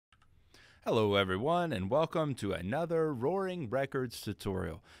Hello everyone and welcome to another Roaring Records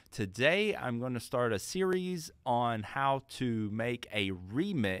tutorial. Today I'm going to start a series on how to make a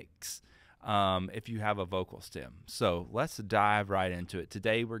remix if you have a vocal stem. So let's dive right into it.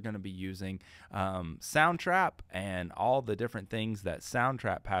 Today we're going to be using SoundTrap and all the different things that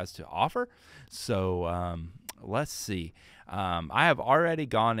SoundTrap has to offer. So let's see. I have already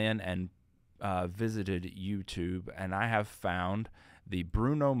gone in and visited YouTube, and I have found the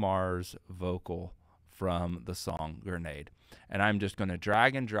Bruno Mars vocal from the song Grenade. And I'm just going to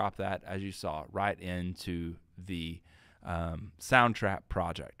drag and drop that, as you saw, right into the SoundTrap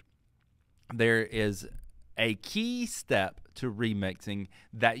project. There is a key step to remixing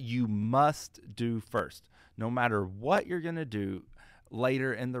that you must do first. No matter what you're going to do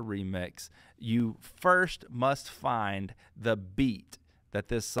later in the remix, you first must find the beat that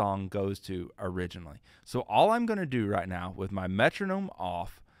this song goes to originally. So all I'm going to do right now with my metronome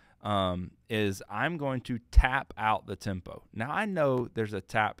off is I'm going to tap out the tempo. Now I know there's a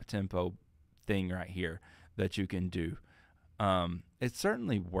tap tempo thing right here that you can do. It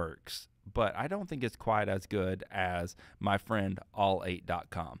certainly works, but I don't think it's quite as good as my friend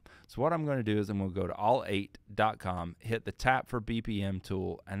all8.com. So what I'm going to do is I'm going to go to all8.com, hit the tap for BPM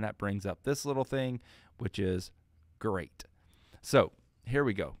tool, and that brings up this little thing, which is great. So here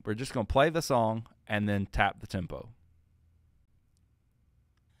we go. We're just going to play the song and then tap the tempo.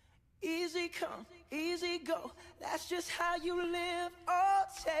 Easy come, easy go. That's just how you live. Oh,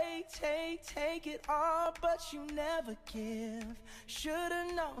 take it all, but you never give.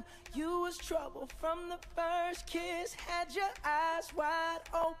 Should've known you was trouble from the first kiss. Had your eyes wide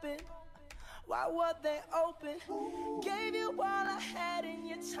open. Why were they open? Gave you all I had and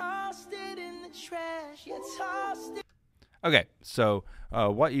you tossed it in the trash. You tossed it. Okay, so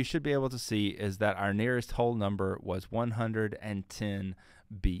what you should be able to see is that our nearest whole number was 110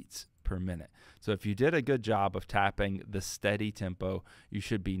 beats per minute. So if you did a good job of tapping the steady tempo, you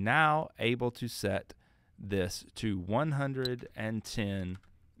should be now able to set this to 110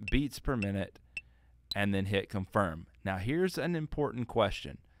 beats per minute and then hit confirm. Now here's an important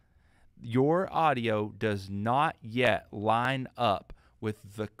question. Your audio does not yet line up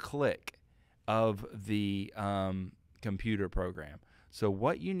with the click of the computer program. So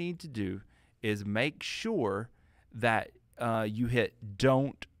what you need to do is make sure that you hit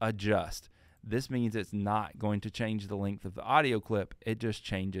don't adjust. This means it's not going to change the length of the audio clip. It just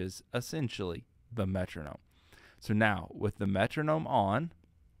changes essentially the metronome. So now with the metronome on,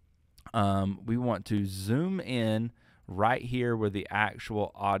 we want to zoom in right here where the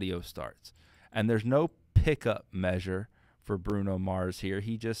actual audio starts. And there's no pickup measure for Bruno Mars here.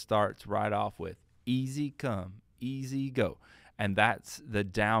 He just starts right off with easy come, easy go, and that's the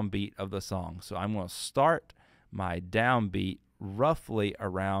downbeat of the song. So I'm going to start my downbeat roughly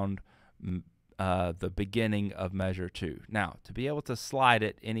around the beginning of measure 2. Now to be able to slide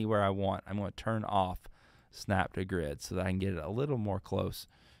it anywhere I want, I'm going to turn off snap to grid so that I can get it a little more close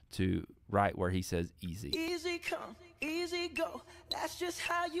to right where he says easy. Easy come, easy go. That's just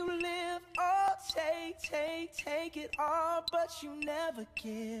how you live. Oh, take it all, but you never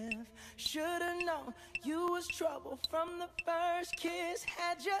give. Should've known you was trouble from the first kiss.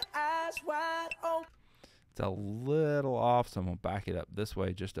 Had your eyes wide open. It's a little off, so I'm going to back it up this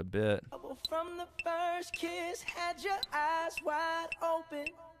way just a bit. From the first kiss, had your eyes wide open.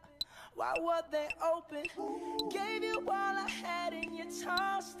 Why were they open? Gave you all I had and you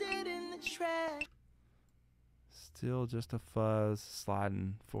tossed it in the trash. Still just a fuzz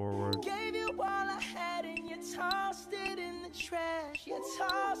sliding forward. Gave you all I had and you tossed it in the trash. You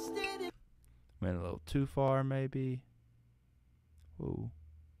tossed it in. Went a little too far maybe. Whoa.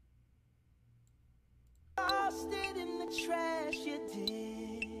 Tossed it in the trash. You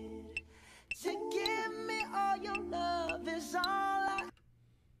did. To give me all your love is all I.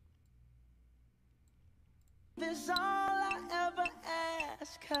 Is all I ever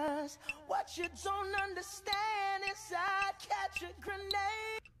ask, 'cause what you don't understand is I catch a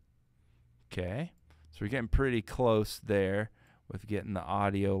grenade. Okay, so we're getting pretty close there with getting the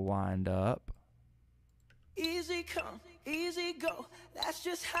audio lined up. Easy come, easy go. That's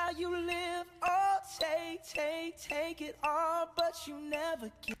just how you live. Oh, take it all, but you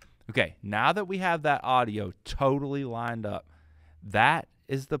never get. Okay, now that we have that audio totally lined up, that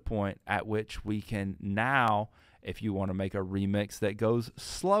is the point at which we can now, if you want to make a remix that goes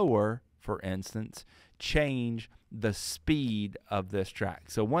slower, for instance, change the speed of this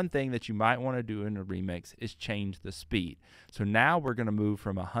track. So one thing that you might want to do in a remix is change the speed. So now we're going to move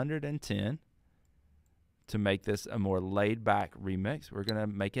from 110 to make this a more laid back remix. We're going to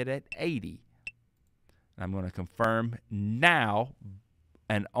make it at 80. I'm going to confirm now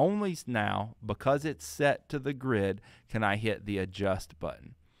And only now, because it's set to the grid, can I hit the adjust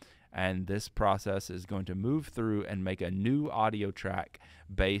button. And this process is going to move through and make a new audio track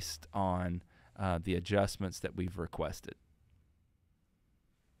based on the adjustments that we've requested.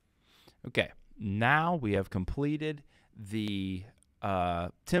 Okay, now we have completed the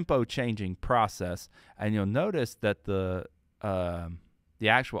tempo changing process, and you'll notice that the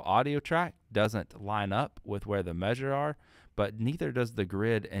actual audio track doesn't line up with where the measures are, but neither does the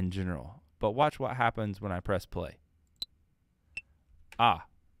grid in general. But watch what happens when I press play.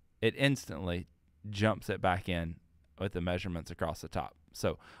 It instantly jumps it back in with the measurements across the top.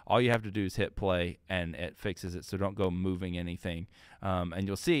 So all you have to do is hit play and it fixes it, so don't go moving anything. And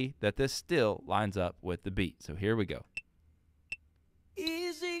you'll see that this still lines up with the beat. So here we go.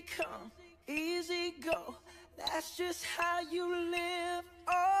 Easy come, easy go. That's just how you live.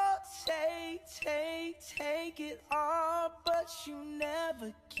 Oh, take it all, but you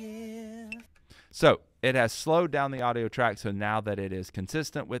never give. So it has slowed down the audio track, so now that it is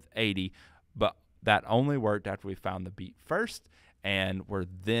consistent with 80, but that only worked after we found the beat first, and we're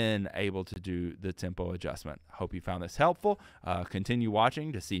then able to do the tempo adjustment. Hope you found this helpful. Continue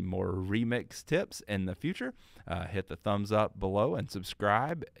watching to see more remix tips in the future. Hit the thumbs up below and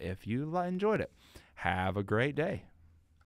subscribe if you enjoyed it. Have a great day.